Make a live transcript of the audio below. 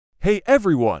Hey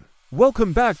everyone,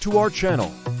 welcome back to our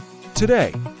channel.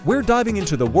 Today, we're diving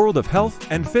into the world of health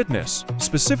and fitness,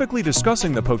 specifically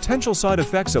discussing the potential side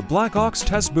effects of Black Ox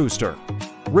Test Booster.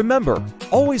 Remember,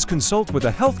 always consult with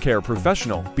a healthcare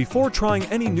professional before trying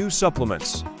any new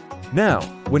supplements. Now,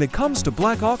 when it comes to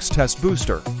Black Ox Test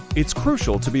Booster, it's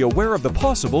crucial to be aware of the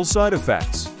possible side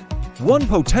effects. One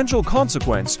potential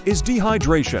consequence is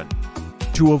dehydration.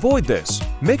 To avoid this,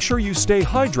 make sure you stay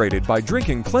hydrated by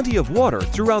drinking plenty of water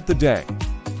throughout the day.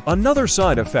 Another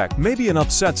side effect may be an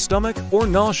upset stomach or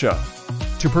nausea.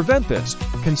 To prevent this,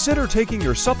 consider taking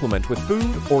your supplement with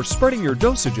food or spreading your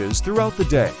dosages throughout the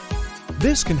day.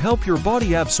 This can help your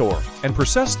body absorb and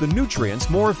process the nutrients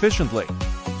more efficiently.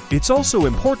 It's also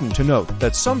important to note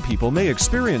that some people may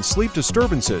experience sleep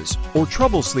disturbances or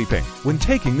trouble sleeping when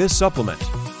taking this supplement.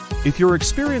 If you're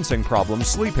experiencing problems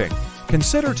sleeping,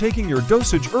 consider taking your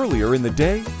dosage earlier in the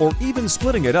day or even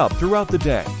splitting it up throughout the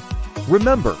day.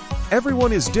 Remember,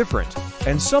 everyone is different,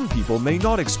 and some people may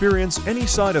not experience any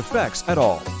side effects at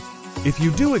all. If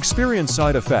you do experience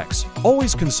side effects,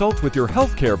 always consult with your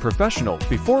healthcare professional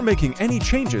before making any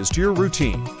changes to your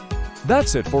routine.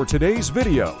 That's it for today's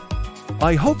video.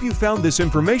 I hope you found this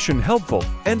information helpful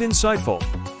and insightful.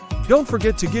 Don't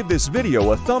forget to give this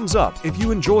video a thumbs up if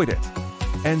you enjoyed it.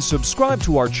 And subscribe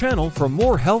to our channel for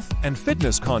more health and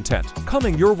fitness content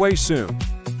coming your way soon.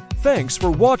 Thanks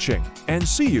for watching, and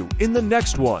see you in the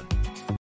next one.